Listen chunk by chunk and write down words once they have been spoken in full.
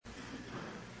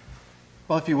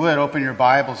Well, if you would, open your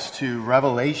Bibles to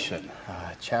Revelation,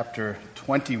 chapter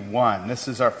 21. This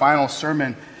is our final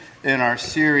sermon in our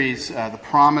series, The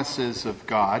Promises of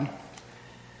God.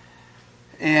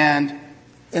 And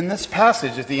in this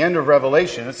passage, at the end of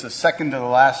Revelation, it's the second to the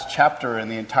last chapter in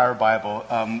the entire Bible,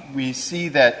 we see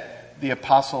that the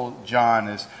Apostle John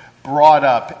is brought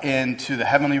up into the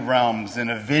heavenly realms in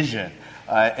a vision,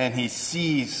 and he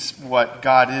sees what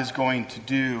God is going to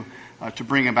do to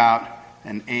bring about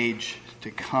an age to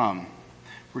come.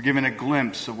 We're given a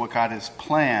glimpse of what God has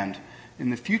planned in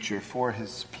the future for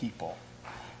his people.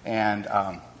 And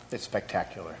it's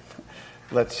spectacular.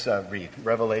 Let's read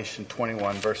Revelation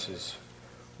 21, verses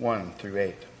 1 through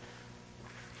 8.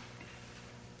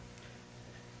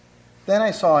 Then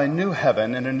I saw a new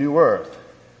heaven and a new earth,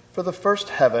 for the first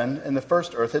heaven and the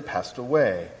first earth had passed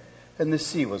away, and the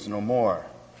sea was no more.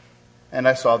 And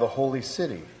I saw the holy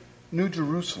city, New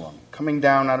Jerusalem, coming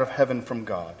down out of heaven from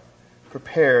God,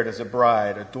 prepared as a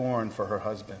bride adorned for her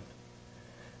husband.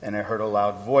 And I heard a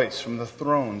loud voice from the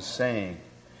throne saying,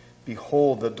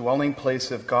 Behold, the dwelling place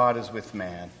of God is with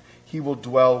man. He will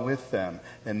dwell with them,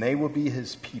 and they will be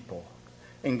his people.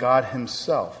 And God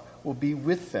himself will be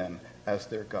with them as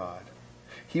their God.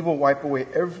 He will wipe away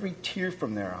every tear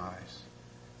from their eyes,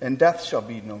 and death shall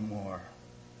be no more.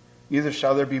 Neither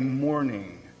shall there be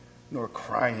mourning, nor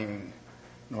crying,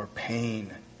 nor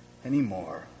pain any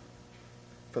more,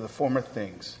 for the former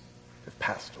things have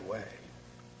passed away.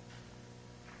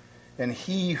 And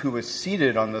he who was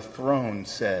seated on the throne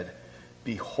said,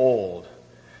 Behold,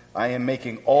 I am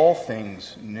making all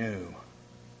things new.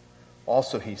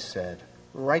 Also he said,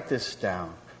 Write this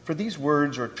down, for these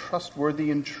words are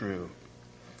trustworthy and true.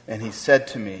 And he said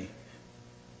to me,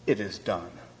 It is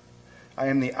done. I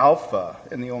am the Alpha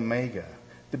and the Omega,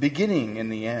 the beginning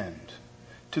and the end.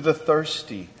 To the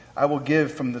thirsty I will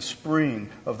give from the spring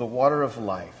of the water of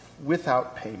life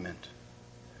without payment.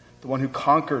 The one who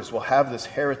conquers will have this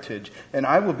heritage, and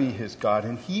I will be his God,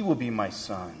 and he will be my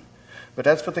son. But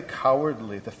as for the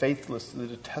cowardly, the faithless, the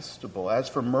detestable, as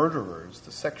for murderers,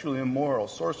 the sexually immoral,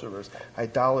 sorcerers,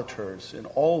 idolaters, and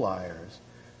all liars,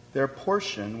 their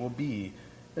portion will be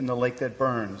in the lake that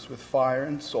burns with fire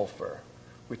and sulfur,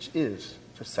 which is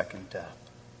the second death.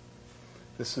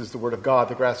 This is the word of God.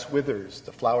 The grass withers,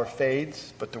 the flower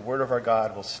fades, but the word of our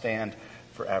God will stand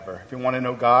forever. If you want to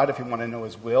know God, if you want to know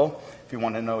his will, if you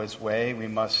want to know his way, we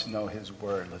must know his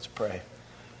word. Let's pray.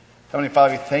 Heavenly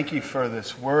Father, we thank you for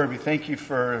this word. We thank you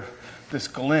for this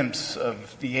glimpse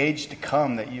of the age to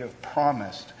come that you have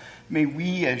promised. May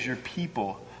we as your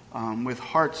people, with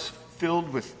hearts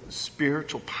filled with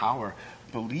spiritual power,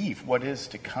 believe what is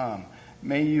to come.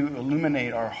 May you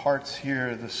illuminate our hearts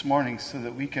here this morning so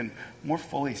that we can more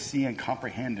fully see and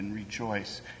comprehend and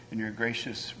rejoice in your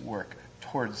gracious work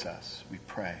towards us, we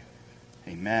pray.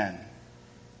 Amen.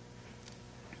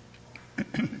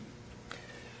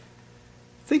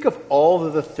 Think of all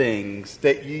of the things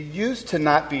that you used to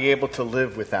not be able to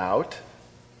live without,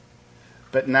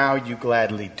 but now you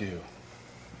gladly do.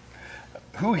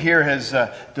 Who here has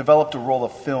developed a roll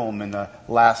of film in the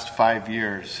last 5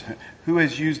 years? Who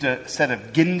has used a set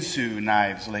of Ginsu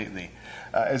knives lately?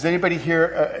 Has anybody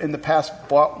here in the past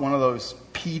bought one of those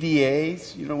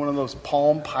PDAs? You know, one of those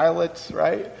Palm Pilots,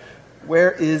 right?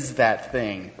 Where is that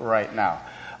thing right now?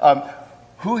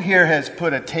 Who here has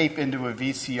put a tape into a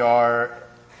VCR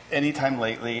anytime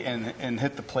lately and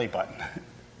hit the play button?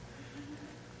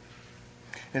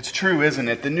 It's true, isn't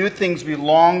it? The new things we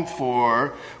long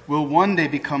for will one day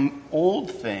become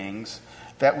old things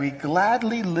that we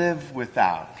gladly live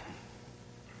without.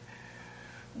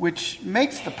 Which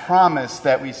makes the promise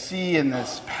that we see in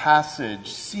this passage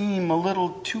seem a little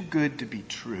too good to be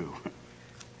true.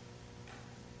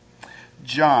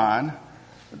 John,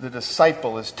 the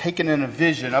disciple, is taken in a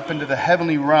vision up into the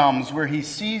heavenly realms where he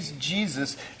sees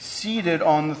Jesus seated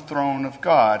on the throne of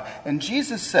God. And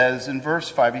Jesus says in verse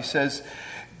 5, he says,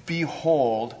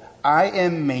 Behold, I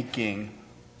am making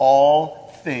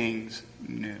all things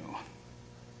new.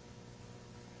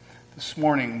 This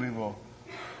morning we will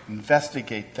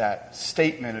investigate that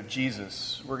statement of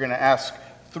Jesus. We're going to ask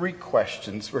 3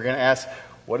 questions. We're going to ask,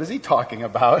 what is he talking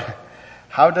about?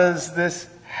 How does this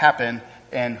happen?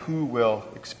 And who will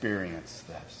experience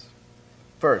this?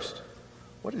 First,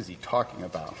 what is he talking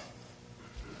about?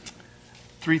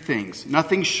 3 things.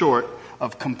 Nothing short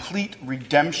of complete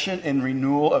redemption and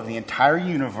renewal of the entire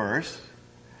universe,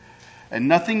 and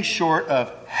nothing short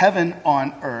of heaven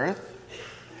on earth,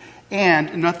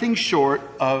 and nothing short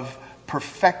of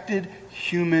perfected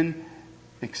human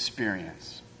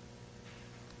experience.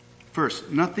 First,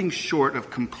 nothing short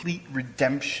of complete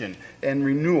redemption and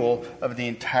renewal of the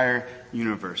entire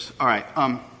universe. All right.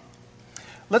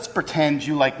 let's pretend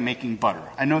you like making butter.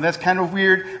 I know that's kind of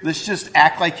weird. Let's just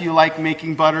act like you like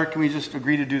making butter. Can we just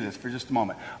agree to do this for just a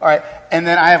moment? All right. And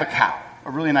then I have a cow,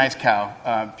 a really nice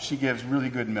cow. She gives really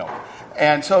good milk.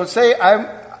 And so say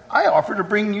I offer to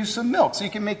bring you some milk so you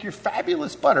can make your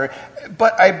fabulous butter.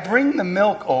 But I bring the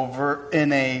milk over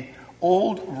in a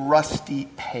old rusty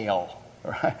pail.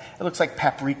 Right? It looks like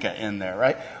paprika in there,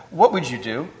 right? What would you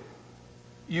do?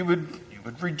 You would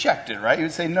reject it, right? You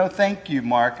would say, no, thank you,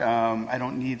 Mark. I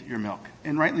don't need your milk.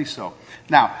 And rightly so.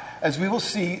 Now, as we will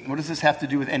see, what does this have to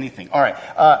do with anything? All right.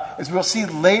 As we'll see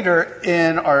later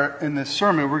in this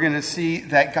sermon, we're going to see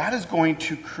that God is going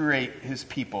to create his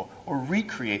people or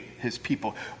recreate his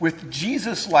people with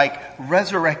Jesus-like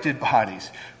resurrected bodies,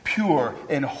 pure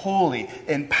and holy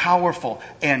and powerful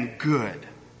and good.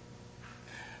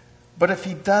 But if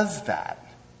he does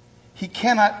that, he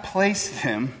cannot place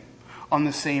them on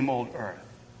the same old earth.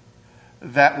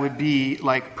 That would be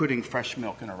like putting fresh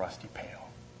milk in a rusty pail.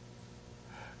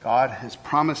 God has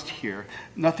promised here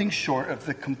nothing short of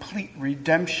the complete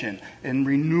redemption and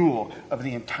renewal of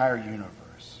the entire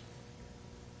universe.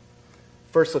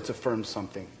 First, let's affirm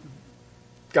something.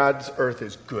 God's earth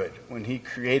is good. When he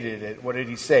created it, what did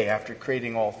he say after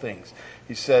creating all things?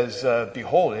 He says,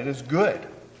 behold, it is good.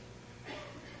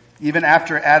 Even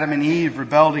after Adam and Eve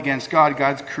rebelled against God,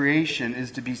 God's creation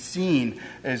is to be seen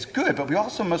as good. But we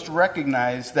also must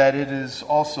recognize that it is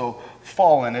also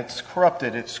fallen, it's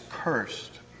corrupted, it's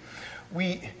cursed.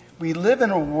 We live in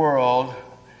a world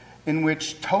in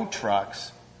which tow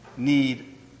trucks need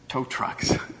tow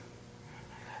trucks.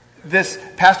 This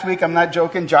past week, I'm not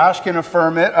joking, Josh can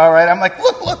affirm it, all right? I'm like,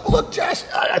 look, Josh.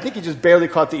 I think he just barely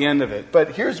caught the end of it.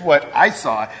 But here's what I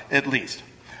saw, at least.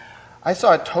 I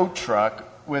saw a tow truck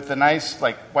with a nice,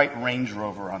 white Range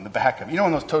Rover on the back of it. You know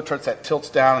one of those tow trucks that tilts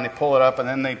down and they pull it up and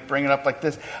then they bring it up like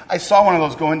this? I saw one of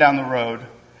those going down the road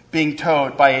being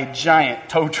towed by a giant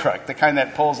tow truck, the kind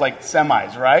that pulls like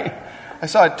semis, right? I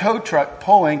saw a tow truck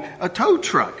pulling a tow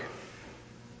truck.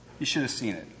 You should have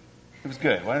seen it. It was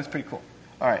good. Well, it was pretty cool.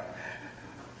 All right.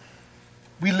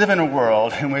 We live in a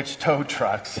world in which tow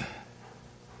trucks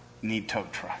need tow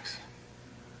trucks.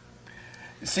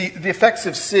 See, the effects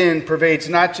of sin pervades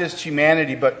not just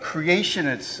humanity, but creation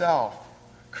itself.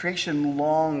 Creation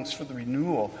longs for the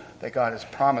renewal that God has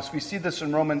promised. We see this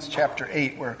in Romans chapter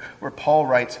 8, where Paul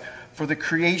writes, for the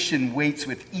creation waits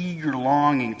with eager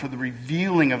longing for the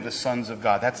revealing of the sons of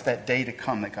God. That's that day to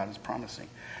come that God is promising.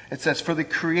 It says, for the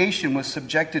creation was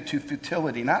subjected to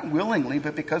futility, not willingly,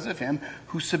 but because of him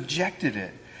who subjected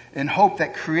it, in hope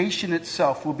that creation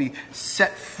itself will be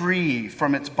set free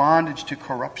from its bondage to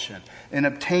corruption and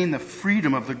obtain the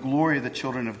freedom of the glory of the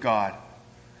children of God.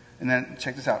 And then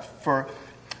check this out.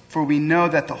 For we know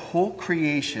that the whole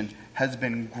creation has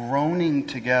been groaning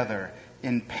together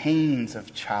in pains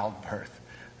of childbirth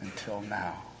until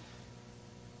now.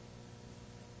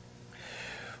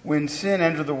 When sin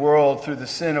entered the world through the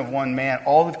sin of one man,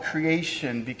 all of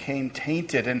creation became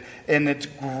tainted and it's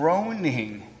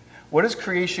groaning. What is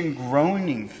creation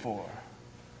groaning for?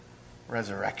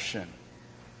 Resurrection,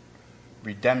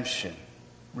 redemption,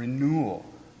 renewal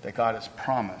that God has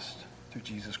promised through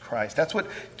Jesus Christ. That's what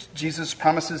Jesus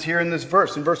promises here in this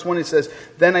verse. In verse 1 he says,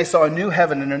 then I saw a new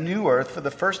heaven and a new earth, for the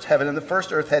first heaven and the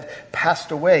first earth had passed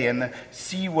away, and the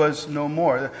sea was no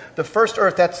more. The first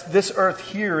earth, that's this earth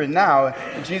here and now.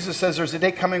 And Jesus says there's a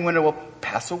day coming when it will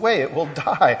pass away, it will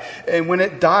die. And when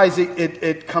it dies,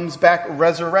 it comes back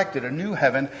resurrected, a new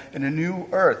heaven and a new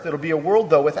earth. It'll be a world,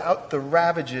 though, without the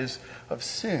ravages of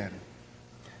sin.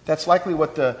 That's likely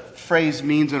what the phrase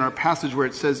means in our passage where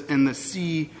it says, and the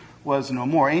sea was no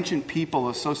more. Ancient people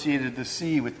associated the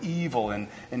sea with evil and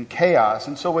chaos.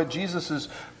 And so what Jesus is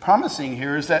promising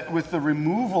here is that with the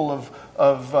removal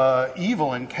of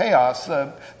evil and chaos,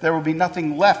 there will be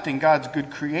nothing left in God's good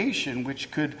creation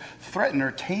which could threaten or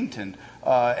taint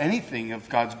anything of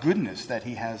God's goodness that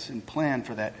he has in plan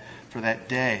for that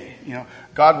day. You know,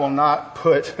 God will not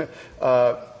put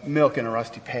milk in a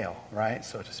rusty pail, right,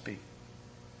 so to speak.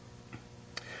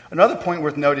 Another point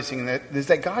worth noticing is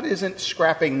that God isn't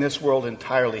scrapping this world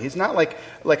entirely. He's not like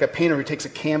a painter who takes a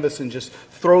canvas and just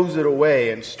throws it away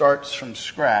and starts from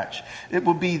scratch. It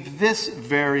will be this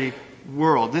very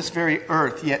world, this very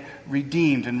earth, yet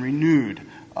redeemed and renewed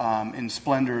in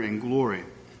splendor and glory.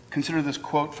 Consider this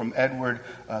quote from Edward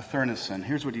Thurneson.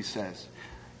 Here's what he says.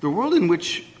 The world in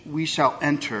which we shall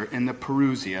enter in the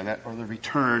parousia, or the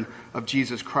return of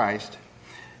Jesus Christ,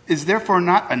 is therefore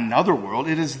not another world.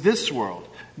 It is this world.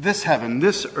 This heaven,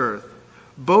 this earth,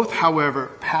 both,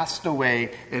 however, passed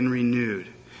away and renewed.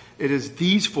 It is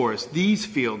these forests, these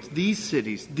fields, these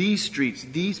cities, these streets,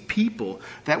 these people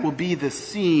that will be the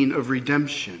scene of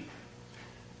redemption.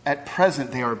 At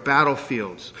present, they are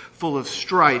battlefields full of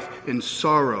strife and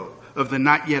sorrow of the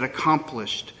not yet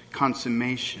accomplished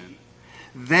consummation.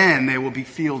 Then they will be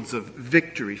fields of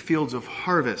victory, fields of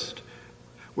harvest,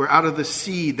 where out of the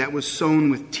seed that was sown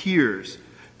with tears,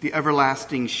 the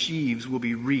everlasting sheaves will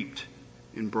be reaped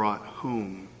and brought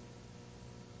home.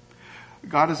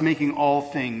 God is making all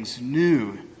things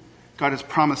new. God has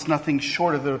promised nothing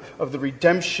short of the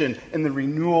redemption and the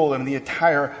renewal and the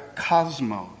entire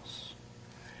cosmos.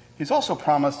 He's also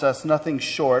promised us nothing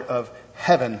short of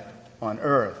heaven on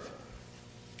earth.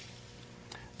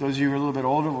 Those of you who are a little bit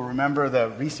older will remember the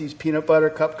Reese's Peanut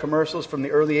Butter Cup commercials from the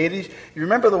early 80s. You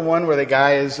remember the one where the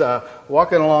guy is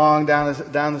walking along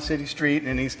down the city street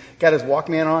and he's got his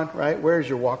Walkman on, right? Where's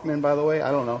your Walkman, by the way?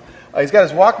 I don't know. He's got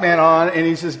his Walkman on and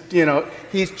he's just,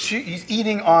 he's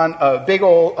eating on a big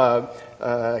old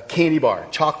candy bar,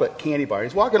 chocolate candy bar.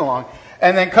 He's walking along.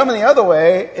 And then coming the other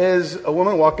way is a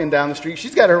woman walking down the street.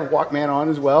 She's got her Walkman on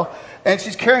as well. And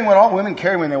she's carrying what all women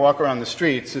carry when they walk around the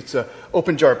streets. It's an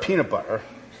open jar of peanut butter,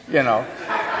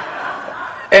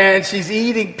 And she's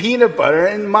eating peanut butter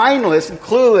and mindless and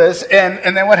clueless.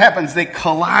 And then what happens? They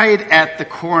collide at the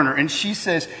corner. And she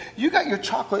says, "You got your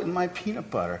chocolate and my peanut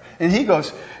butter." And he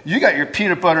goes, "You got your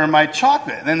peanut butter and my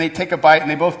chocolate." And then they take a bite and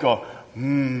they both go,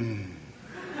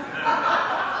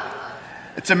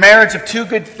 It's a marriage of two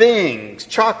good things,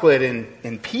 chocolate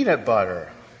and peanut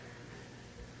butter.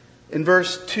 In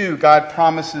verse 2, God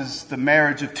promises the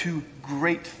marriage of two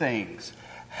great things,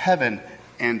 heaven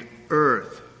and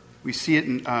earth. We see it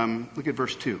in, look at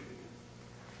verse 2.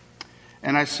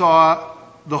 "And I saw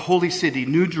the holy city,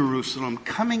 New Jerusalem,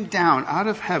 coming down out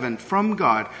of heaven from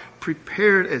God,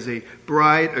 prepared as a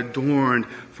bride adorned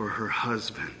for her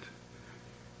husband."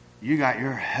 You got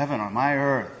your heaven on my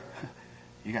earth.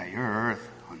 You got your earth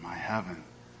on my heaven.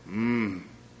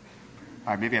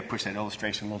 All right, maybe I pushed that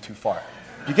illustration a little too far.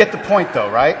 You get the point, though,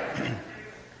 right?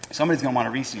 Somebody's going to want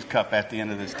a Reese's cup at the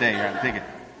end of this day, I'm thinking.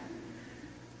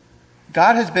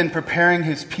 God has been preparing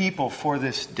his people for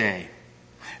this day.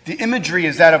 The imagery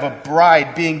is that of a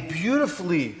bride being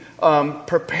beautifully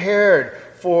prepared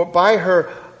by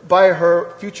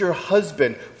her future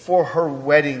husband for her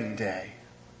wedding day.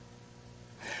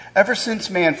 Ever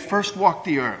since man first walked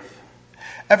the earth,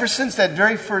 ever since that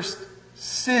very first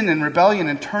sin and rebellion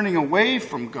and turning away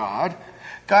from God,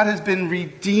 God has been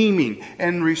redeeming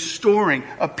and restoring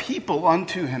a people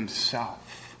unto himself.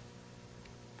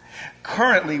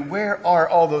 Currently, where are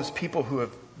all those people who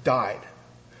have died?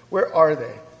 Where are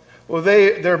they? Well,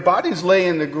 their bodies lay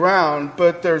in the ground,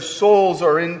 but their souls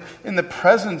are in the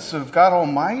presence of God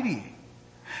Almighty.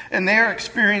 And they are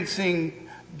experiencing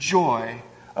joy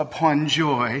upon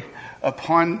joy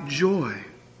upon joy.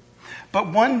 But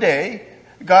one day,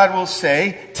 God will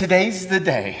say, "Today's the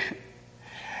day."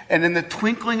 And in the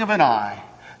twinkling of an eye,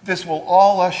 this will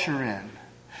all usher in.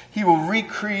 He will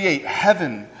recreate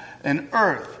heaven and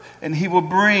earth, and he will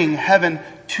bring heaven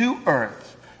to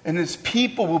earth. And his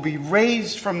people will be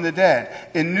raised from the dead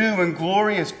in new and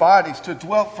glorious bodies to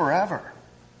dwell forever.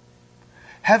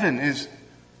 Heaven is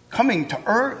coming to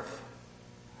earth.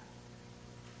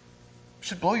 It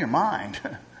should blow your mind.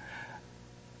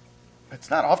 It's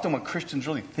not often what Christians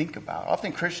really think about.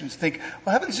 Often Christians think,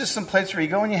 well, heaven's just some place where you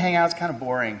go and you hang out. It's kind of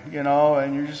boring,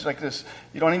 and you're just like this.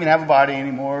 You don't even have a body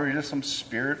anymore. You're just some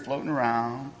spirit floating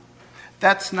around.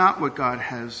 That's not what God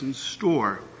has in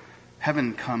store.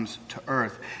 Heaven comes to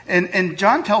earth. And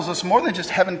John tells us more than just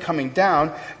heaven coming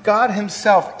down. God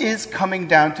himself is coming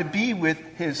down to be with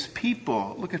his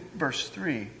people. Look at verse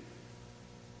 3.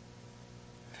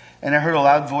 "And I heard a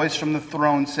loud voice from the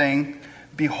throne saying,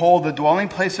 'Behold, the dwelling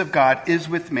place of God is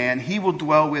with man. He will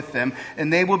dwell with them,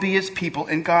 and they will be his people,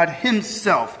 and God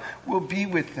himself will be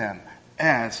with them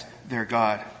as their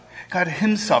God.'" God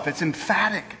himself, it's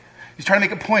emphatic. He's trying to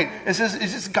make a point. It says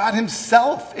it's just God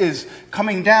himself is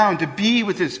coming down to be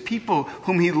with his people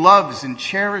whom he loves and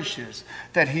cherishes,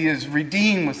 that he has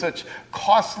redeemed with such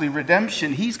costly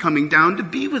redemption. He's coming down to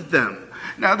be with them.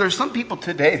 Now, there's some people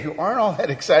today who aren't all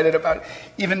that excited about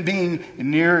even being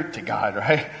near to God,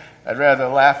 right? "I'd rather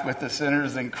laugh with the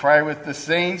sinners than cry with the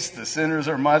saints. The sinners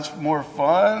are much more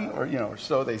fun," or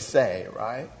so they say,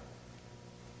 right?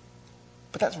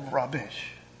 But that's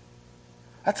rubbish.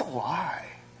 That's a lie.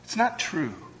 It's not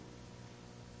true.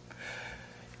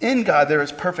 In God there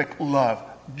is perfect love,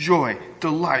 joy,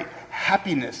 delight,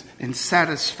 happiness, and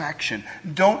satisfaction.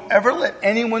 Don't ever let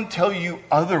anyone tell you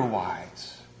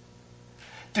otherwise.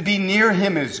 To be near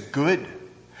him is good.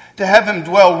 To have him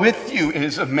dwell with you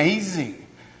is amazing.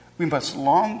 We must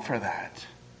long for that.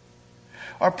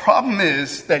 Our problem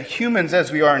is that humans, as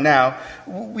we are now,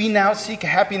 we now seek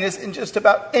happiness in just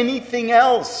about anything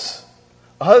else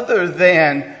other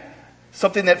than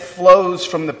something that flows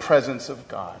from the presence of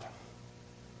God.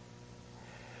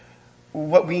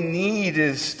 What we need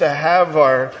is to have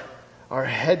our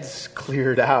heads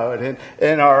cleared out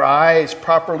and our eyes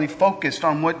properly focused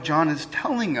on what John is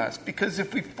telling us. Because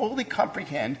if we fully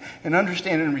comprehend and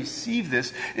understand and receive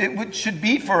this, should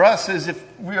be for us as if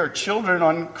we are children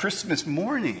on Christmas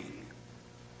morning.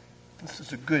 This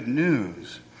is a good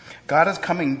news. God is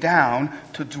coming down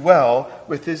to dwell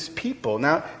with his people.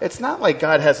 Now, it's not like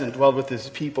God hasn't dwelled with his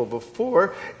people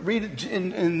before. Read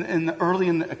in the early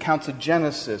accounts of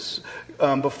Genesis,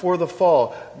 before the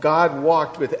fall, God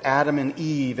walked with Adam and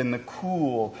Eve in the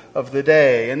cool of the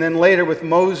day. And then later with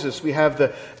Moses, we have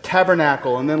the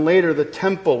tabernacle. And then later the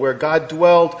temple where God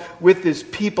dwelled with his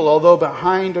people, although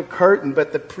behind a curtain,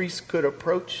 but the priest could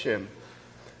approach him.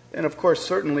 And of course,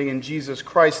 certainly in Jesus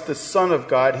Christ, the Son of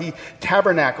God, he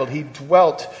tabernacled, he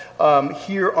dwelt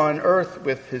here on earth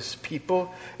with his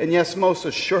people. And yes, most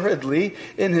assuredly,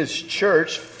 in his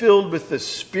church, filled with the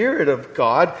Spirit of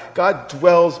God, God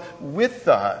dwells with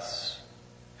us.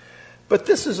 But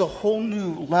this is a whole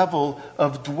new level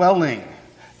of dwelling.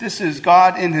 This is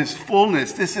God in his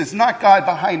fullness. This is not God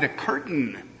behind a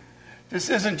curtain. This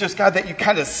isn't just God that you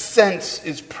kind of sense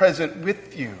is present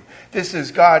with you. This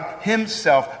is God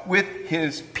himself with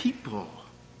his people.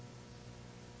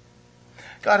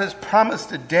 God has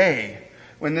promised a day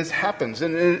when this happens,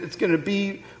 and it's going to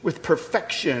be with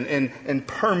perfection and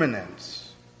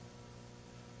permanence.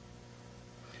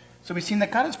 So we've seen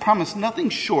that God has promised nothing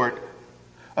short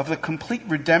of the complete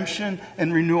redemption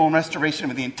and renewal and restoration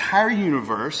of the entire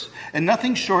universe, and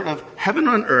nothing short of heaven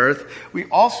on earth. We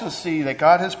also see that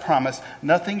God has promised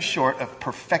nothing short of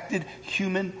perfected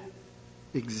human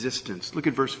existence. Look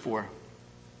at verse 4.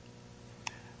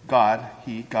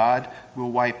 God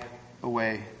will wipe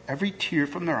away every tear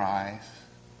from their eyes,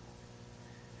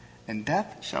 and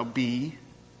death shall be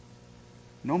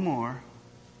no more.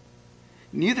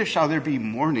 Neither shall there be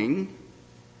mourning,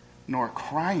 nor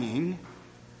crying,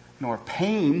 nor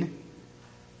pain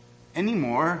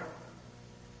anymore,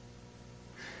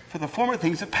 for the former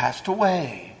things have passed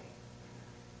away.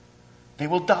 They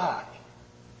will die.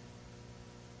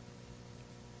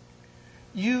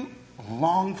 You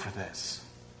long for this.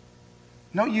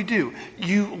 No, you do.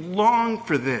 You long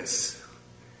for this.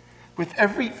 With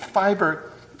every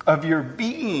fiber of your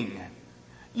being,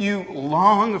 you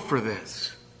long for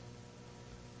this.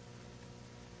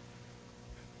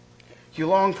 You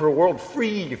long for a world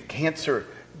free of cancer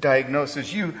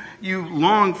diagnosis. You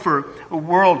long for a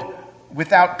world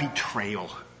without betrayal.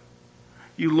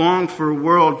 You long for a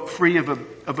world free of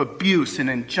abuse and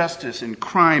injustice and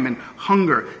crime and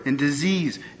hunger and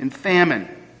disease and famine.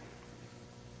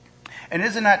 And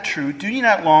isn't that true? Do you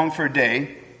not long for a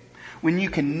day when you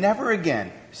can never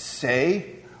again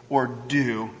say or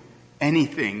do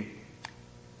anything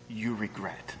you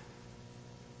regret?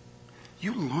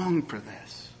 You long for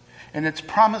this. And it's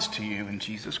promised to you in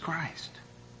Jesus Christ.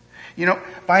 You know,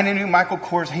 buying a new Michael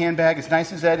Kors handbag, as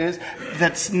nice as that is,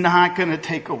 that's not going to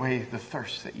take away the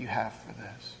thirst that you have for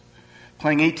this.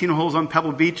 Playing 18 holes on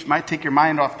Pebble Beach might take your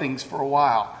mind off things for a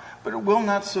while, but it will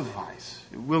not suffice.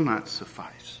 It will not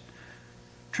suffice.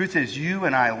 Truth is, you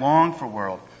and I long for a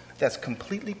world that's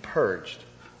completely purged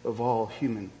of all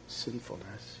human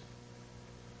sinfulness.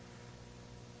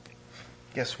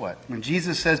 Guess what? When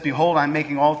Jesus says, "Behold, I'm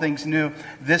making all things new,"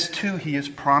 this too he is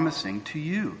promising to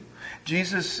you.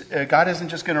 God isn't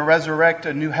just going to resurrect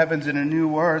a new heavens and a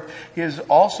new earth. He is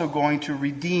also going to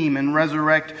redeem and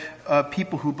resurrect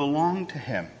people who belong to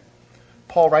him.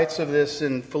 Paul writes of this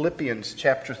in Philippians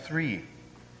chapter 3.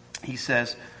 He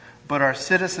says, "But our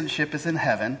citizenship is in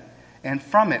heaven, and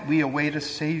from it we await a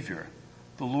Savior,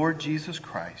 the Lord Jesus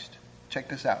Christ." Check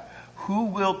this out. "Who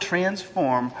will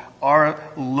transform our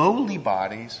lowly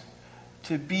bodies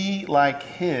to be like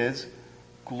his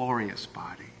glorious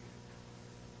body."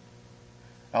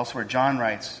 Elsewhere, John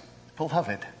writes,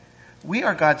 "Beloved, we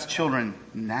are God's children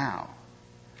now,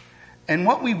 and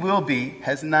what we will be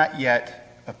has not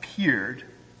yet appeared,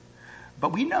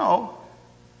 but we know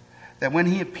that when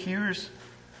he appears,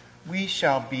 we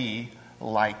shall be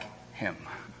like him."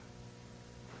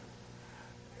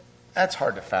 That's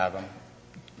hard to fathom.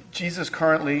 Jesus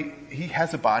currently, he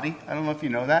has a body. I don't know if you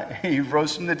know that. He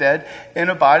rose from the dead in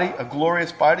a body, a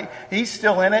glorious body. He's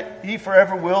still in it. He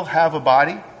forever will have a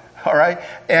body. All right?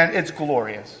 And it's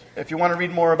glorious. If you want to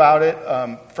read more about it,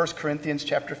 1 Corinthians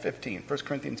chapter 15. 1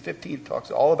 Corinthians 15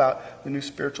 talks all about the new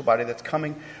spiritual body that's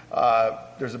coming.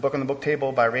 There's a book on the book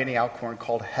table by Randy Alcorn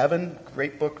called Heaven.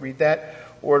 Great book. Read that.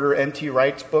 Order N.T.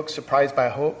 Wright's book, Surprised by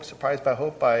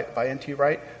Hope by N.T.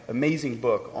 Wright. Amazing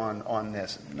book on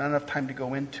this. Not enough time to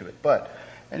go into it. But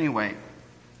Anyway,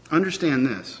 understand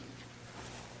this.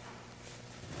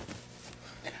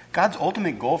 God's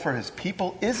ultimate goal for his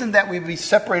people isn't that we be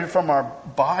separated from our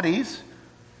bodies,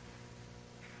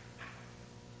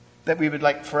 that we would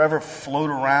like forever float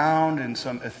around in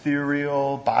some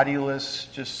ethereal, bodiless,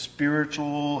 just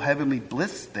spiritual, heavenly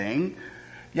bliss thing.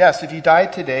 Yes, if you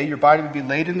died today, your body would be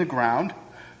laid in the ground,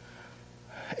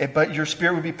 but your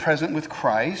spirit would be present with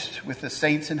Christ, with the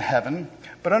saints in heaven.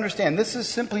 But understand, this is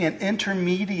simply an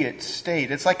intermediate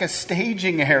state. It's like a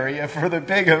staging area for the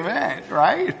big event,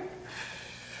 right?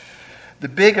 The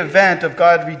big event of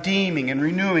God redeeming and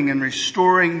renewing and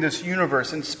restoring this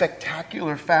universe in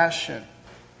spectacular fashion.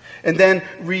 And then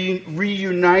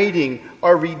reuniting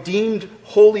our redeemed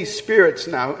Holy Spirits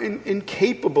now,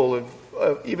 incapable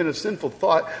of even a sinful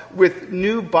thought, with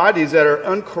new bodies that are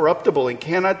uncorruptible and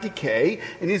cannot decay.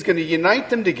 And he's going to unite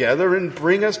them together and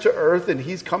bring us to earth, and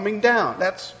he's coming down.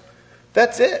 That's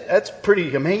it. That's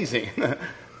pretty amazing.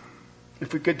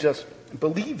 If we could just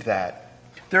believe that.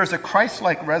 There is a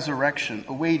Christ-like resurrection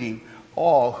awaiting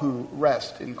all who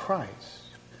rest in Christ.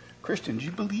 Christians,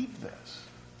 you believe this?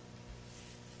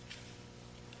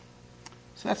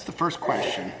 So that's the first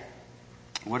question.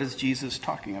 What is Jesus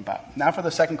talking about? Now for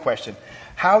the second question.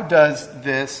 How does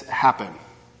this happen?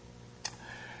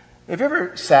 Have you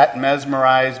ever sat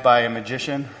mesmerized by a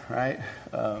magician, right?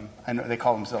 I know they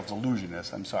call themselves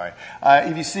illusionists, I'm sorry.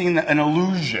 Have you seen an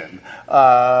illusion?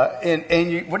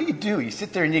 And what do? You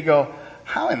sit there and you go,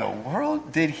 how in the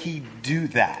world did he do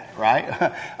that,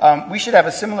 right? We should have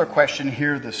a similar question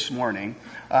here this morning.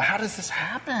 How does this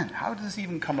happen? How does this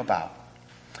even come about?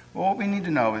 Well, what we need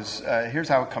to know is, here's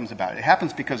how it comes about. It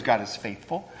happens because God is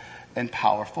faithful and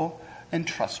powerful and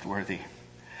trustworthy.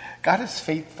 God is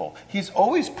faithful. He's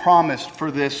always promised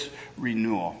for this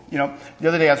renewal. You know, the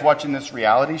other day I was watching this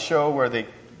reality show where they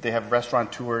have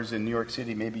restaurant tours in New York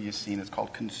City. Maybe you've seen it. It's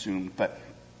called Consumed. But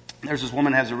there's this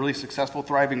woman who has a really successful,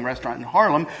 thriving restaurant in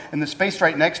Harlem, and the space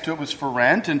right next to it was for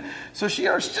rent, and so she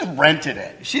just rented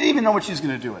it. She didn't even know what she was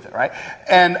going to do with it, right?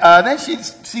 And then she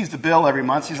sees the bill every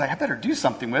month. She's like, I better do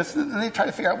something with this. And they try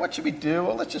to figure out, what should we do?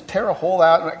 Well, let's just tear a hole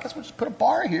out, and I guess we'll just put a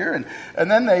bar here. And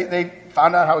then they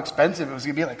found out how expensive it was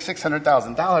going to be, like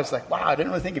 $600,000. Like, wow, I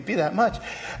didn't really think it'd be that much.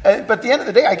 But at the end of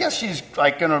the day, I guess she's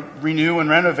like going to renew and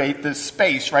renovate this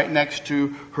space right next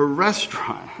to her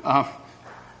restaurant.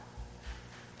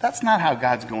 That's not how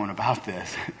God's going about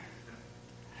this.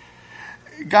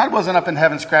 God wasn't up in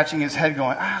heaven scratching his head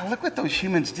going, look what those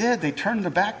humans did. They turned their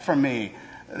back from me.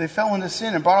 They fell into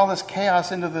sin and brought all this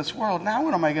chaos into this world. Now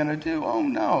what am I going to do? Oh,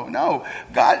 no.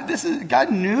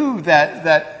 God knew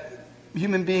that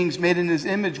human beings made in his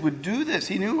image would do this.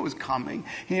 He knew it was coming.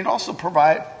 He had also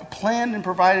planned and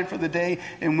provided for the day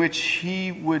in which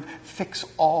he would fix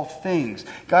all things.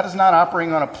 God is not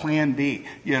operating on a plan B.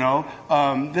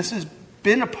 This is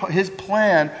been his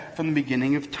plan from the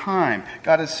beginning of time.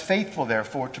 God is faithful,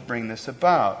 therefore, to bring this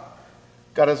about.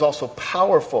 God is also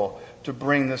powerful to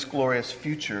bring this glorious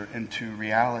future into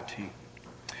reality.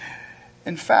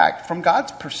 In fact, from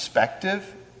God's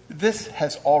perspective, this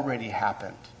has already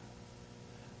happened.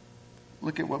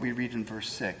 Look at what we read in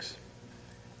verse 6.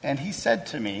 And he said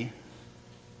to me,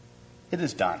 it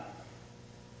is done.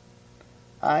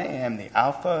 I am the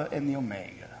Alpha and the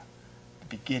Omega, the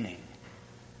beginning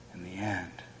and the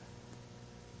end.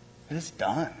 It is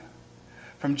done.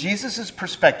 From Jesus'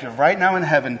 perspective, right now in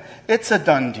heaven, it's a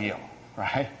done deal,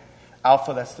 right?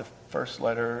 Alpha, that's the first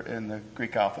letter in the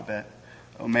Greek alphabet.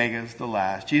 Omega is the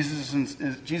last. Jesus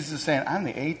is saying, I'm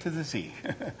the A to the Z.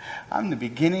 I'm the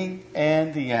beginning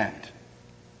and the end.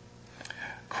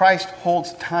 Christ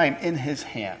holds time in his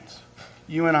hands.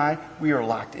 You and I, we are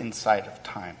locked inside of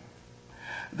time.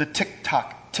 The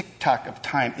tick-tock of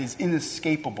time is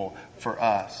inescapable for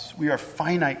us. We are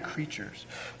finite creatures.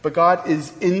 But God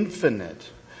is infinite.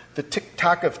 The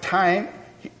tick-tock of time,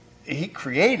 he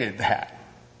created that.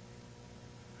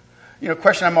 A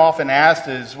question I'm often asked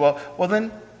is, well,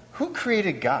 then who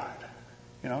created God?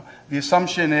 The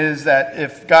assumption is that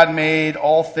if God made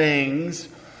all things,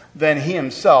 then he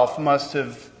himself must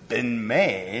have been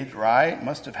made, right?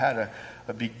 Must have had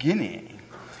a beginning.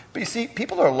 But you see,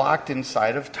 people are locked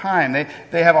inside of time.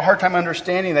 They have a hard time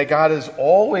understanding that God has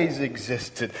always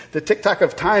existed. The tick-tock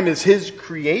of time is his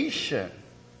creation.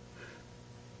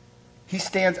 He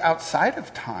stands outside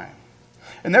of time.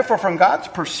 And therefore, from God's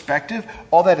perspective,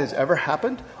 all that has ever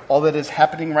happened, all that is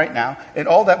happening right now, and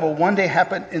all that will one day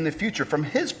happen in the future, from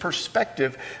his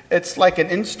perspective, it's like an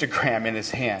Instagram in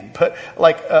his hand, but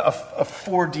like a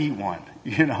 4D one,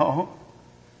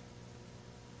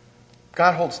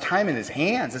 God holds time in his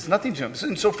hands. It's nothing to him.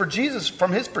 And so for Jesus,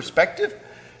 from his perspective,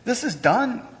 this is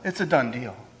done. It's a done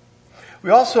deal. We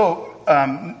also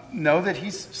know that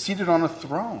he's seated on a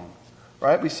throne,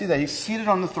 right? We see that he's seated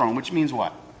on the throne, which means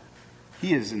what?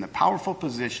 He is in the powerful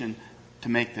position to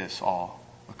make this all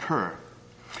occur.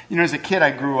 You know, as a kid,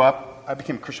 I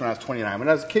became a Christian when I was 29. When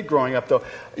I was a kid growing up, though,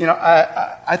 you know,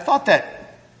 I thought that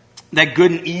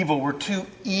good and evil were two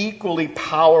equally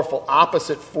powerful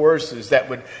opposite forces that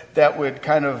would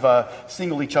kind of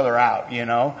single each other out, you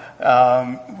know.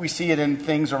 We see it in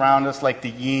things around us like the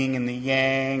yin and the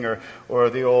yang, or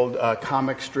the old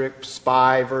comic strip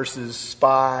Spy versus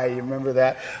Spy. You remember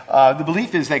that? The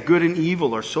belief is that good and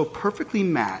evil are so perfectly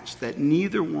matched that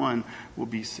neither one will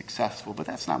be successful. But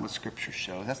that's not what Scripture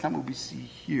shows. That's not what we see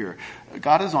here.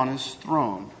 God is on his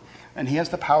throne, and he has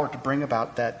the power to bring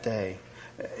about that day.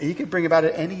 He could bring about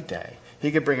it any day.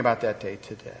 He could bring about that day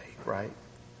today, right?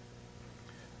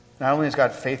 Not only is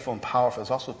God faithful and powerful, he's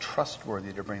also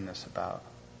trustworthy to bring this about.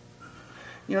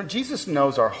 You know, Jesus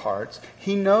knows our hearts.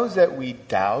 He knows that we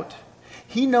doubt.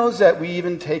 He knows that we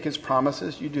even take his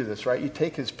promises. You do this, right? You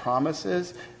take his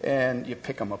promises and you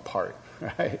pick them apart,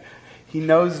 right? He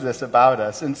knows this about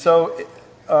us. And so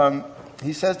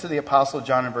he says to the Apostle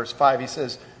John in verse 5, he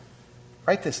says,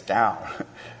 write this down.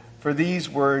 For these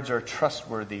words are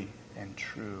trustworthy and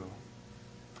true.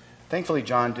 Thankfully,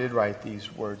 John did write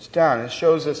these words down. It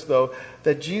shows us, though,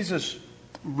 that Jesus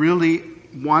really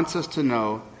wants us to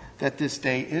know that this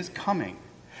day is coming.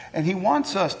 And he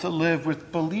wants us to live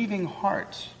with believing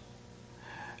hearts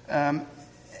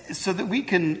so that we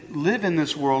can live in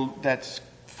this world that's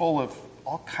full of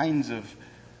all kinds of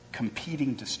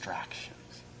competing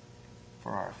distractions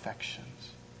for our affections.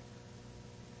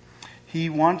 He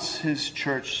wants his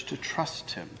church to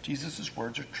trust him. Jesus'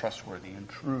 words are trustworthy and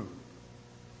true.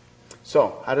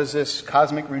 So, how does this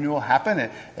cosmic renewal happen?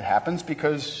 It happens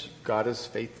because God is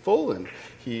faithful and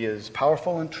he is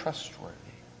powerful and trustworthy.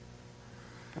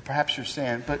 But perhaps you're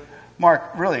saying, but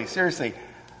Mark, really, seriously,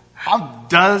 how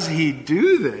does he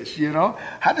do this, you know?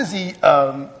 How does he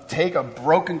take a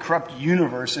broken, corrupt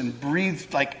universe and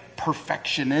breathe like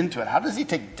perfection into it? How does he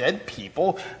take dead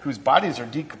people whose bodies are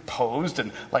decomposed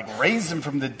and like raise them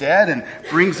from the dead and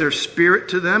brings their spirit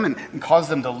to them and cause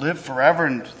them to live forever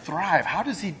and thrive? How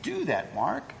does he do that,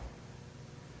 Mark?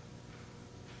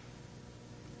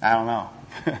 I don't know.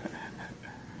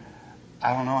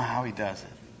 I don't know how he does it.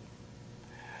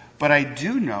 But I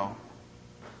do know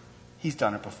he's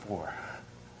done it before.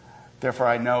 Therefore,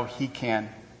 I know he can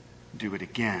do it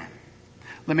again.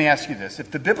 Let me ask you this. If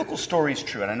the biblical story is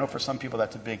true, and I know for some people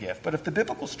that's a big if, but if the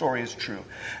biblical story is true,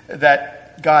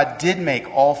 that God did make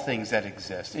all things that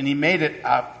exist, and he made it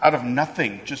out of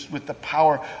nothing, just with the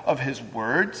power of his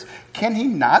words, can he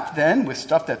not then, with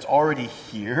stuff that's already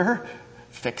here,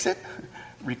 fix it,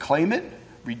 reclaim it,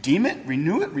 redeem it,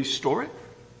 renew it, restore it?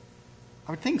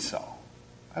 I would think so.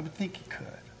 I would think he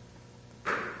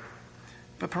could.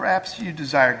 But perhaps you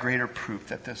desire greater proof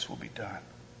that this will be done.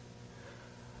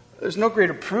 There's no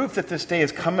greater proof that this day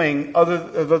is coming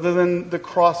other than the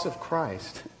cross of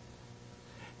Christ.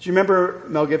 Do you remember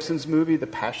Mel Gibson's movie, The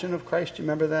Passion of Christ? Do you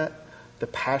remember that?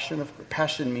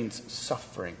 Passion means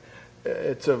suffering.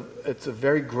 It's a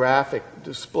very graphic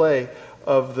display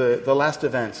of the last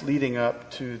events leading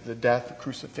up to the death,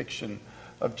 crucifixion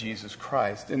of Jesus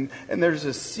Christ. And there's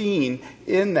a scene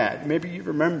in that, maybe you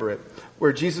remember it,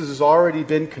 where Jesus has already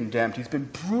been condemned. He's been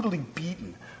brutally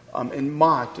beaten and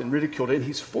mocked and ridiculed, and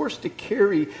he's forced to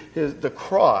carry the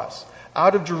cross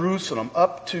out of Jerusalem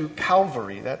up to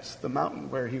Calvary. That's the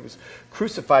mountain where he was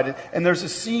crucified. And there's a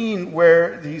scene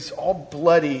where he's all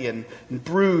bloody and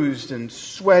bruised and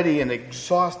sweaty and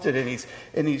exhausted,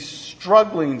 and he's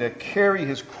struggling to carry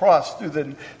his cross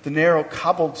through the narrow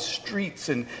cobbled streets.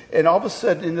 And all of a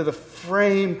sudden, into the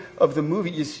frame of the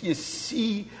movie, you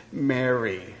see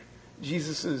Mary,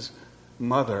 Jesus'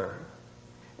 mother,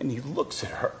 and he looks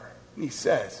at her and he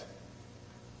says,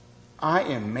 I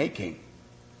am making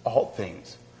all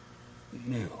things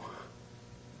new.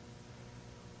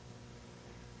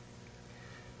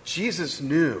 Jesus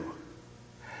knew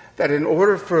that in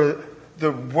order for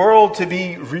the world to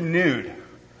be renewed,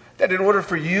 that in order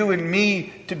for you and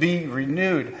me to be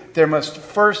renewed, there must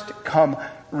first come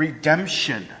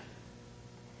redemption.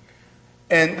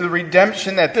 And the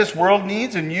redemption that this world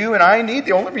needs and you and I need,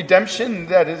 the only redemption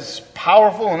that is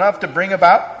powerful enough to bring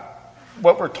about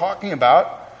what we're talking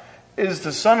about, is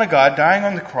the Son of God dying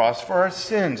on the cross for our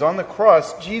sins. On the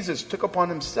cross, Jesus took upon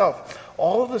himself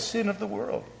all of the sin of the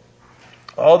world,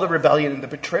 all the rebellion and the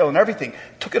betrayal and everything,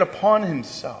 took it upon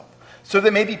himself, so they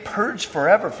may be purged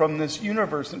forever from this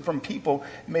universe and from people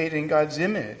made in God's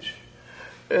image.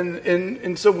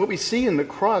 And so what we see in the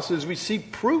cross is we see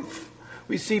proof.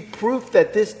 We see proof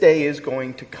that this day is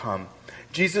going to come.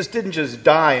 Jesus didn't just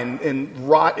die and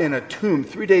rot in a tomb.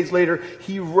 3 days later,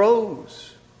 he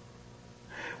rose.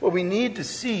 What we need to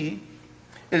see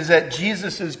is that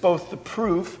Jesus is both the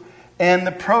proof and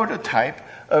the prototype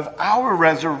of our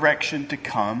resurrection to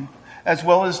come, as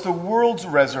well as the world's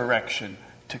resurrection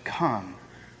to come.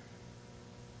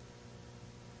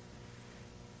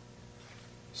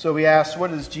 So we asked,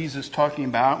 what is Jesus talking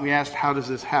about? We asked, how does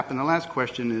this happen? The last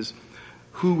question is,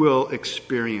 who will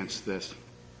experience this?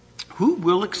 Who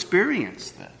will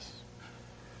experience this?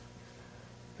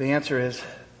 The answer is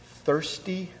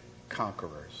thirsty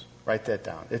conquerors. Write that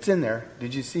down. It's in there.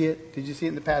 Did you see it? Did you see it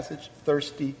in the passage?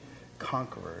 Thirsty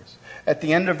conquerors. At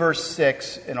the end of verse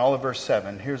 6 and all of verse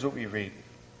 7, here's what we read.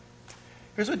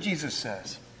 Here's what Jesus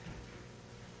says.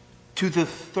 To the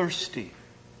thirsty,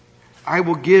 I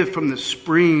will give from the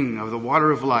spring of the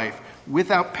water of life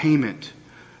without payment.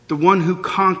 The one who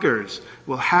conquers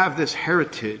will have this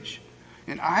heritage,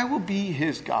 and I will be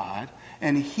his God,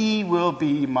 and he will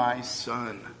be my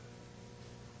son.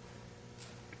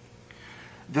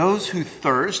 Those who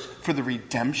thirst for the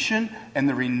redemption and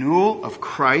the renewal of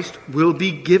Christ will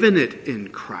be given it in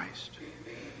Christ.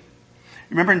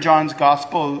 Remember in John's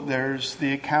Gospel, there's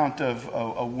the account of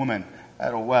a woman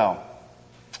at a well.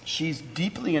 She's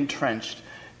deeply entrenched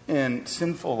in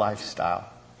sinful lifestyle.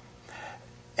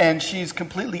 And she's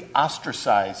completely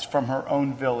ostracized from her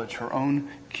own village, her own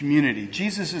community.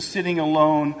 Jesus is sitting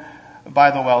alone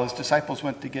by the well. His disciples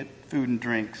went to get food and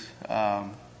drinks. I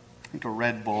think a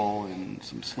Red Bull and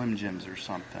some Slim Jims or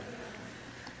something.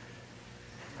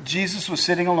 Jesus was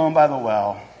sitting alone by the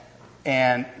well,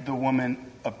 and the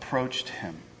woman approached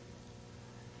him.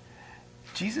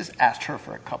 Jesus asked her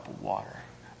for a cup of water.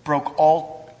 Broke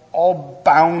all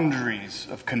boundaries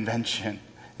of convention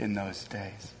in those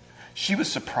days. She was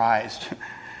surprised.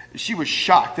 She was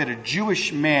shocked that a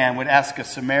Jewish man would ask a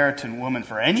Samaritan woman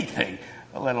for anything,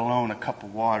 let alone a cup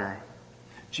of water.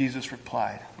 Jesus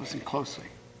replied, listen closely.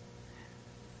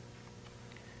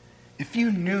 If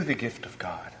you knew the gift of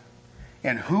God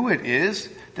and who it is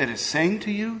that is saying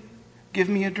to you, give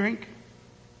me a drink,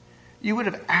 you would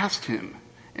have asked him,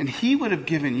 and he would have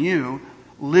given you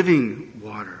living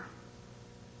water.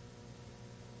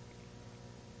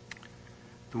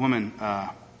 The woman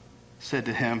said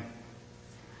to him,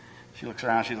 she looks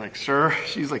around, she's like, sir,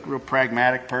 she's like a real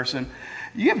pragmatic person.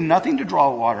 You have nothing to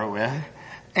draw water with,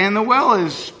 and the well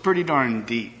is pretty darn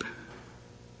deep.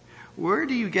 Where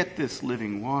do you get this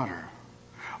living water?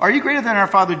 Are you greater than our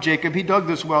father Jacob? He dug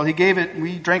this well. He gave it.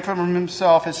 We drank from him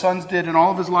himself. His sons did, and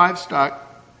all of his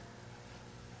livestock.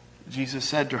 Jesus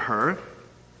said to her,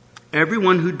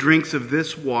 everyone who drinks of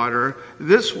this water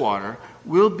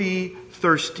will be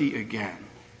thirsty again.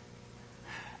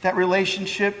 That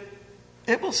relationship,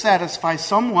 it will satisfy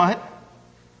somewhat,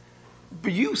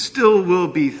 but you still will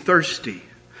be thirsty.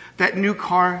 That new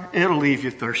car, it'll leave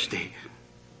you thirsty.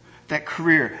 That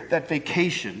career, that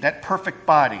vacation, that perfect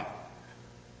body,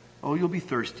 oh, you'll be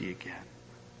thirsty again.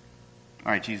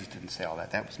 All right, Jesus didn't say all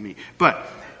that. That was me. But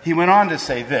he went on to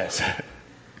say this.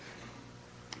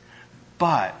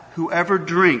 But whoever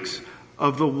drinks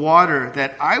of the water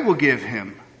that I will give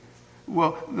him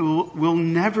will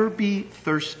never be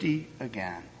thirsty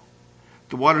again.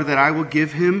 The water that I will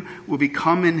give him will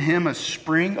become in him a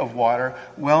spring of water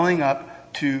welling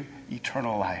up to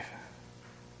eternal life.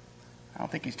 I don't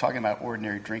think he's talking about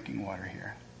ordinary drinking water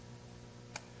here.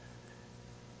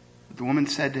 The woman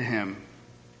said to him,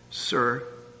 sir,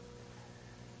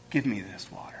 give me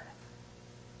this water.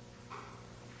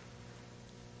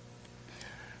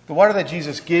 The water that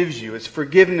Jesus gives you is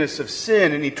forgiveness of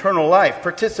sin and eternal life,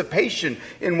 participation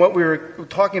in what we were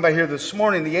talking about here this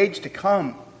morning, the age to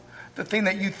come, the thing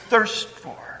that you thirst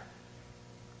for.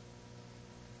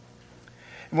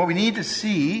 And what we need to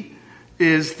see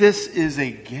is this is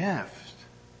a gift.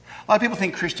 A lot of people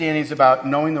think Christianity is about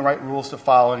knowing the right rules to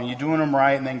follow and you're doing them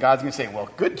right, and then God's going to say, well,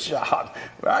 good job.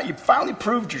 Well, you finally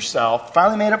proved yourself,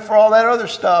 finally made up for all that other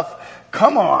stuff.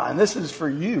 Come on, this is for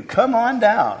you. Come on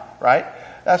down, right?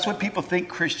 That's what people think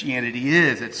Christianity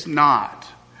is. It's not.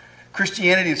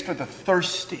 Christianity is for the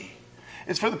thirsty.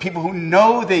 It's for the people who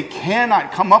know they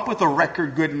cannot come up with a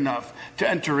record good enough to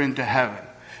enter into heaven.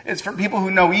 It's for people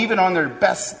who know even on their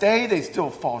best day they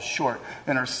still fall short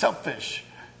and are selfish.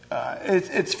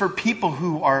 It's for people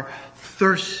who are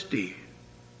thirsty.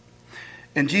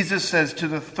 And Jesus says, to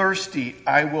the thirsty,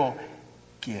 I will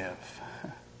give.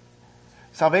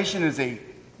 Salvation is a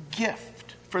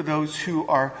gift for those who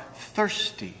are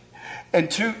thirsty. And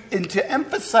to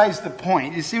emphasize the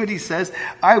point, you see what he says?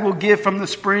 I will give from the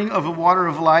spring of the water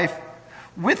of life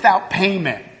without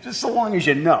payment. Just so long as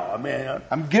you know. I mean,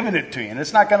 I'm giving it to you, and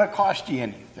it's not going to cost you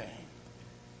anything.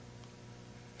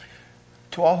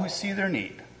 To all who see their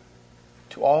need,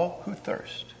 to all who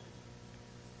thirst,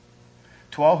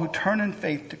 to all who turn in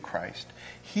faith to Christ,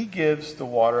 he gives the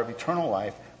water of eternal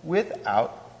life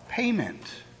without payment.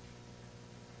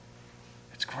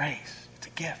 It's grace. It's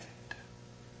a gift.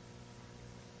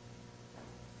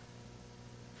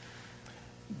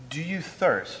 Do you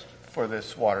thirst for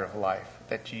this water of life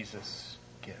that Jesus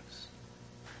gives?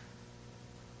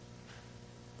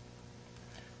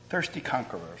 Thirsty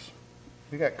conquerors.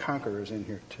 We got conquerors in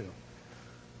here too.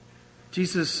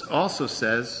 Jesus also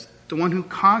says, the one who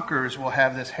conquers will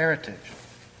have this heritage.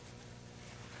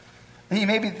 And you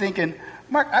may be thinking,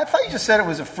 Mark, I thought you just said it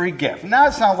was a free gift. Now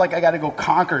it sounds like I got to go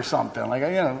conquer something. Like,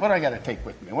 what do I got to take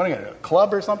with me? What am I going to do? A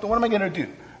club or something? What am I going to do?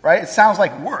 Right? It sounds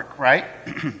like work, right?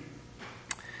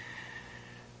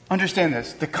 Understand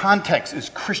this. The context is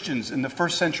Christians in the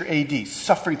first century AD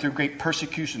suffering through great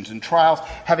persecutions and trials,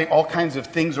 having all kinds of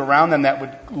things around them that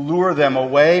would lure them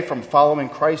away from following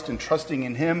Christ and trusting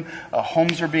in Him.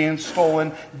 Homes are being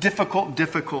stolen.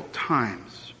 Difficult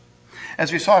times.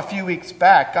 As we saw a few weeks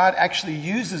back, God actually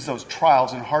uses those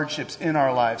trials and hardships in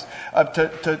our lives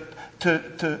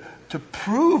to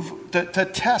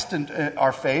test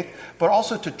our faith, but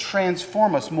also to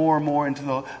transform us more and more into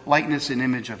the likeness and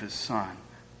image of His Son.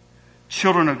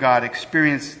 Children of God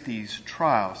experience these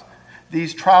trials.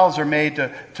 These trials are made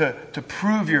to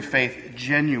prove your faith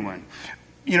genuine.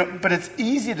 But it's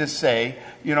easy to say,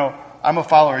 I'm a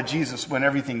follower of Jesus when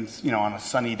everything's, on a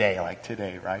sunny day like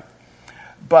today, right?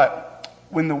 But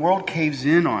when the world caves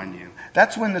in on you,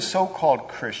 that's when the so-called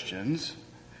Christians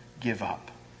give up.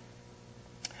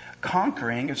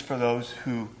 Conquering is for those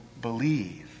who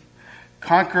believe.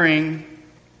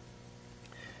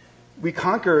 We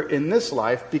conquer in this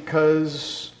life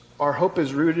because our hope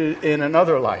is rooted in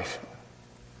another life.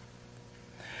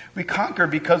 We conquer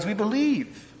because we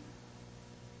believe.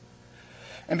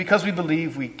 And because we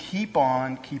believe, we keep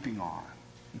on keeping on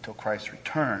until Christ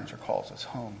returns or calls us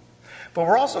home. But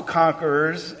we're also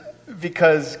conquerors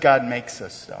because God makes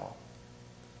us so.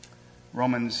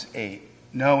 Romans 8.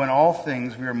 No, in all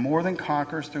things we are more than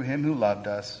conquerors through Him who loved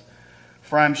us.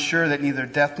 For I am sure that neither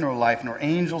death nor life, nor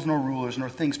angels nor rulers, nor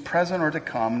things present or to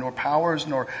come, nor powers,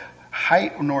 nor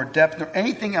height, nor depth, nor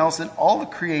anything else in all the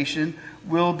creation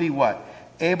will be what?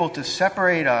 Able to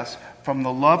separate us from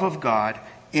the love of God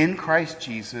in Christ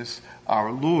Jesus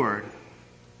our Lord.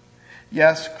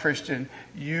 Yes, Christian,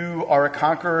 you are a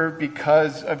conqueror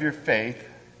because of your faith.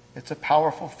 It's a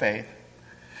powerful faith.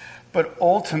 But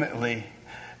ultimately,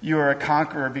 you are a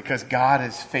conqueror because God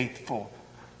is faithful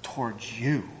towards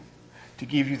you, to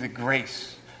give you the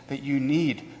grace that you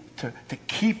need to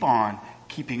keep on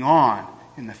keeping on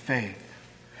in the faith.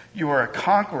 You are a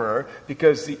conqueror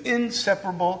because the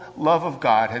inseparable love of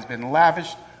God has been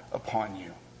lavished upon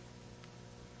you.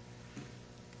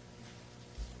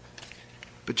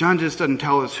 But John just doesn't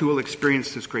tell us who will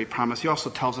experience this great promise. He also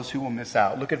tells us who will miss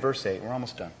out. Look at verse 8. We're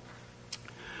almost done.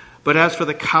 But as for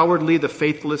the cowardly, the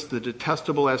faithless, the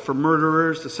detestable, as for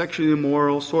murderers, the sexually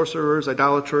immoral, sorcerers,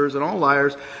 idolaters, and all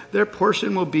liars, their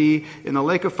portion will be in the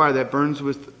lake of fire that burns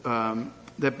with, the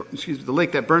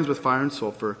lake that burns with fire and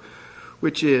sulfur,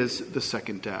 which is the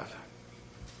second death.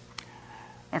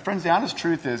 My friends, the honest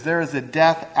truth is there is a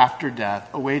death after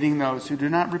death awaiting those who do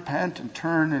not repent and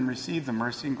turn and receive the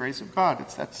mercy and grace of God.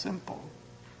 It's that simple.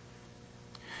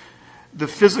 The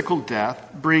physical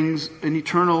death brings an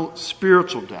eternal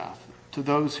spiritual death to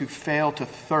those who fail to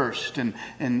thirst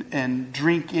and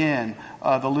drink in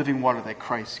the living water that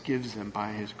Christ gives them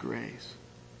by His grace.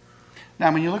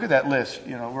 Now, when you look at that list,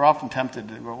 we're often tempted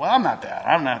to go, well, I'm not that,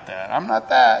 I'm not that, I'm not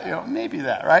that, maybe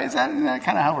that, right? Isn't that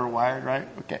kind of how we're wired, right?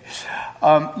 Okay.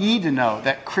 You need to know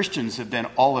that Christians have been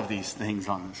all of these things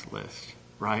on this list,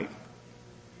 right?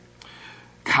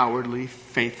 Cowardly,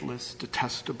 faithless,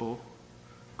 detestable.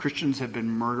 Christians have been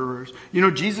murderers.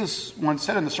 Jesus once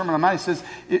said in the Sermon on the Mount, He says,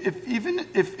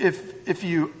 if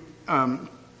you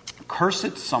curse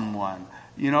at someone,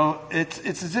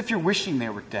 it's as if you're wishing they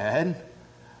were dead,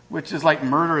 which is like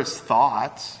murderous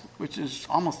thoughts, which is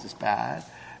almost as bad.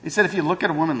 He said, if you look at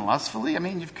a woman lustfully,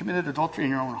 you've committed adultery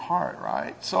in your own heart,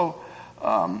 right? So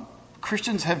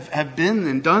Christians have been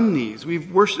and done these.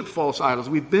 We've worshipped false idols.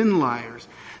 We've been liars.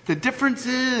 The difference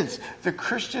is the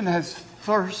Christian has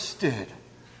thirsted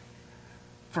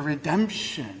for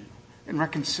redemption and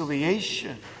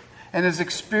reconciliation, and has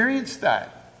experienced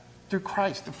that through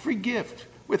Christ, the free gift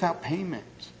without payment.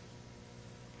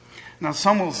 Now,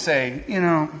 some will say,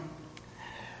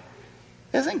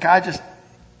 isn't God just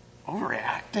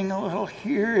overreacting a little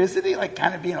here? Isn't He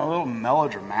kind of being a little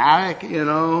melodramatic,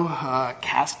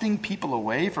 casting people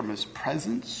away from His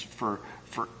presence for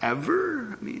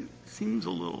forever? It seems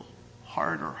a little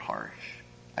hard or harsh.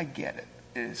 I get it.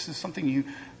 This is something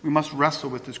we must wrestle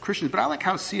with as Christians. But I like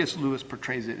how C.S. Lewis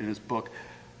portrays it in his book,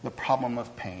 The Problem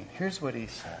of Pain. Here's what he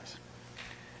says.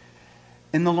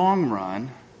 In the long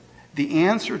run, the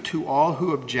answer to all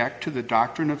who object to the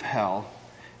doctrine of hell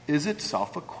is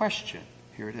itself a question.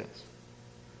 Here it is.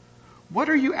 What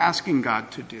are you asking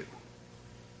God to do?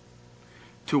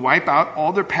 To wipe out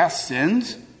all their past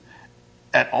sins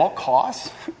at all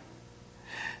costs?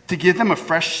 To give them a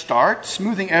fresh start,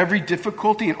 smoothing every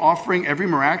difficulty and offering every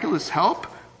miraculous help?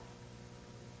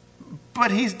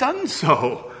 But he's done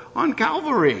so on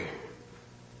Calvary.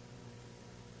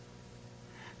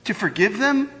 To forgive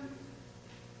them?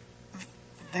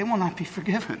 They will not be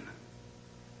forgiven.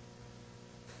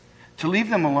 To leave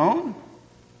them alone?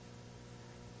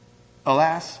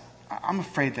 Alas, I'm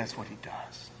afraid that's what he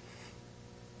does.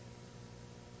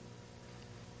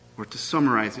 Or to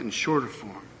summarize it in shorter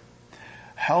form,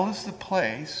 hell is the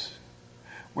place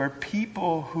where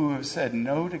people who have said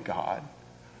no to God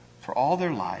for all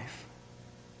their life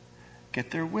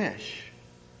get their wish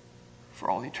for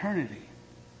all eternity.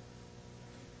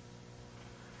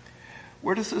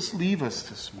 Where does this leave us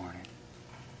this morning?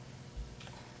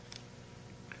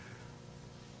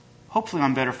 Hopefully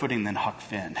on better footing than Huck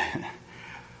Finn.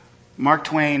 Mark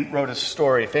Twain wrote a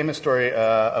famous story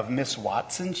of Miss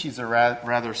Watson. She's a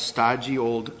rather stodgy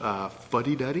old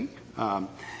fuddy-duddy.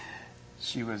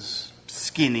 She was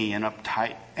skinny and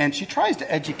uptight. And she tries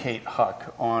to educate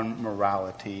Huck on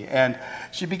morality. And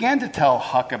she began to tell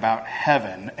Huck about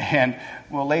heaven. And,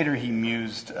 well, later he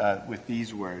mused with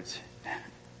these words.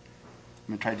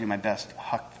 I'm going to try to do my best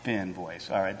Huck Finn voice.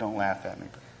 All right, don't laugh at me.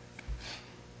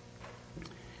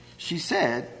 She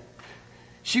said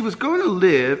she was going to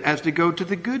live as to go to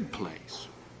the good place.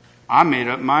 I made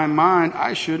up my mind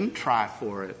I shouldn't try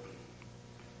for it.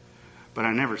 But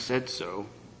I never said so,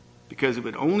 because it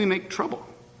would only make trouble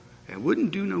and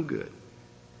wouldn't do no good.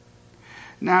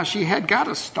 Now she had got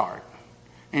a start,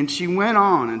 and she went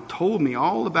on and told me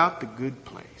all about the good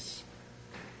place.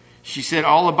 She said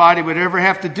all a body would ever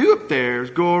have to do up there is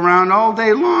go around all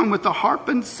day long with the harp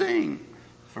and sing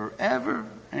forever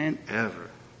and ever.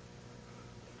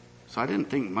 So I didn't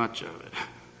think much of it.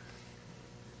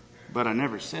 But I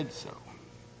never said so.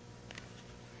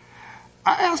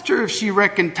 I asked her if she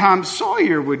reckoned Tom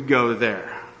Sawyer would go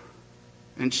there.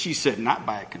 And she said, not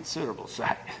by a considerable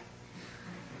sight.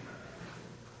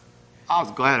 I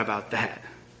was glad about that.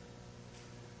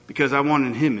 Because I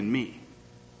wanted him and me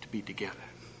to be together.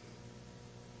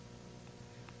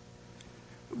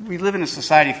 We live in a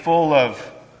society full of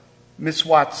Miss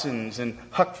Watsons and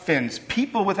Huck Finns,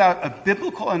 people without a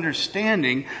biblical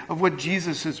understanding of what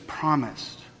Jesus has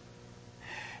promised.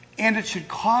 And it should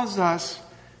cause us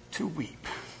to weep.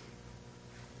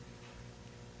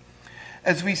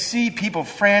 As we see people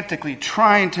frantically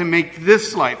trying to make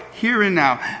this life, here and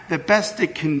now, the best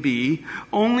it can be,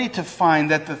 only to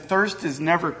find that the thirst is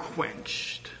never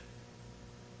quenched.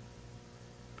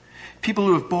 People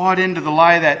who have bought into the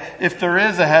lie that if there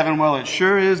is a heaven, well, it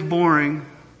sure is boring.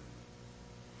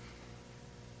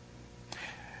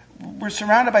 We're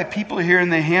surrounded by people here in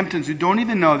the Hamptons who don't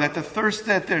even know that the thirst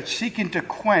that they're seeking to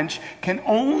quench can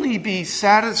only be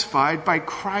satisfied by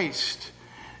Christ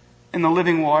and the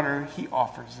living water he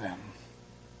offers them.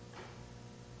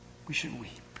 We should weep.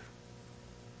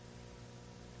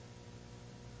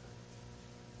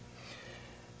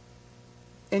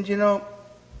 And you know,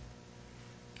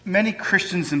 many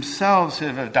Christians themselves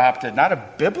have adopted not a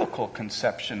biblical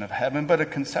conception of heaven, but a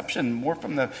conception more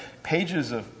from the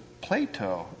pages of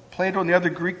Plato. Plato and the other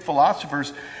Greek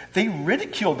philosophers, they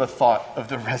ridiculed the thought of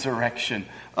the resurrection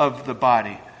of the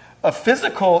body. A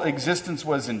physical existence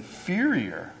was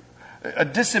inferior. A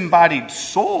disembodied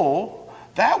soul,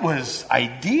 that was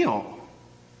ideal.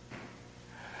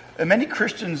 And many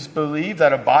Christians believe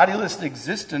that a bodiless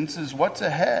existence is what's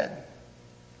ahead.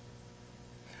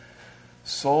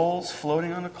 Souls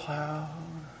floating on a cloud,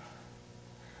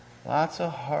 lots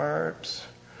of harps.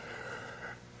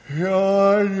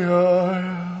 No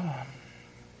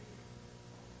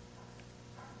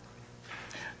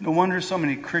wonder so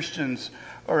many Christians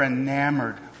are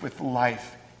enamored with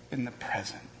life in the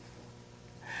present.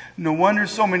 No wonder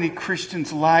so many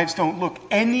Christians' lives don't look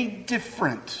any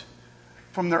different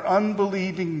from their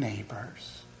unbelieving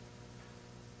neighbors.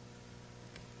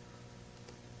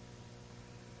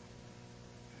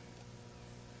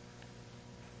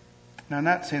 Now, I'm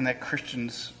not saying that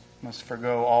Christians must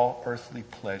forgo all earthly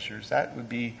pleasures. That would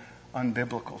be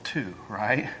unbiblical too,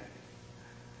 right?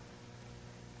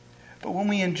 But when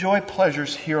we enjoy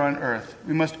pleasures here on earth,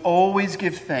 we must always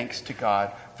give thanks to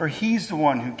God, for He's the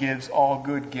one who gives all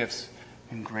good gifts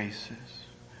and graces.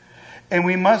 And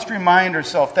we must remind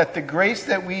ourselves that the grace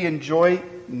that we enjoy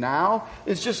now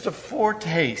is just a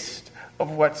foretaste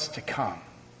of what's to come.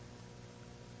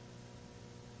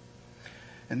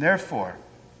 And therefore,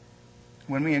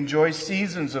 when we enjoy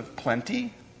seasons of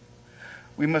plenty,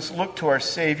 we must look to our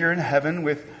Savior in heaven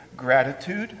with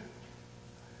gratitude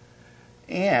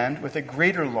and with a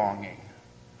greater longing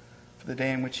for the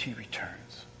day in which he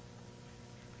returns.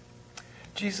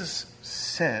 Jesus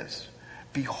says,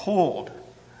 "Behold,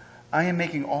 I am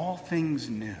making all things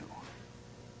new."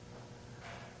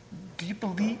 Do you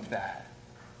believe that?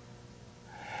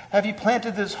 Have you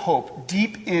planted this hope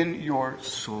deep in your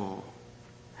soul?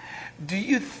 Do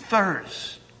you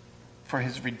thirst for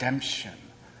his redemption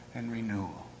and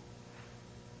renewal?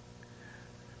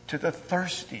 To the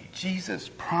thirsty, Jesus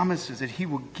promises that he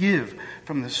will give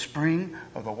from the spring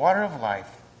of the water of life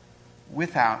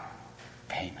without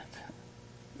payment.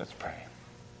 Let's pray.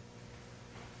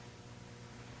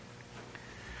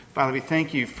 Father, we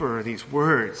thank you for these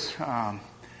words. It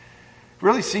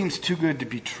really seems too good to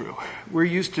be true. We're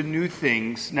used to new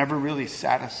things never really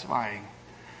satisfying.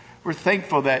 We're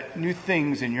thankful that new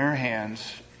things in your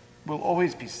hands will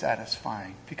always be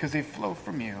satisfying because they flow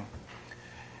from you.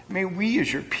 May we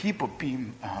as your people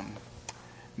be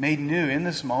made new in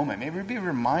this moment. May we be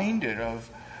reminded of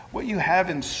what you have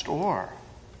in store.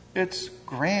 It's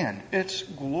grand. It's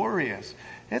glorious.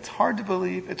 It's hard to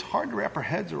believe. It's hard to wrap our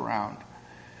heads around.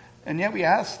 And yet we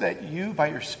ask that you, by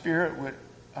your Spirit, would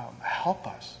help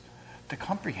us to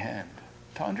comprehend,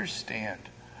 to understand.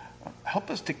 Help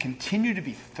us to continue to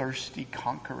be thirsty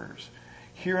conquerors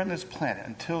here on this planet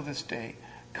until this day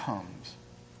comes.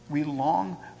 We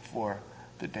long for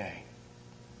the day.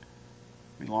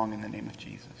 We long in the name of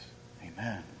Jesus.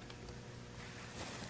 Amen.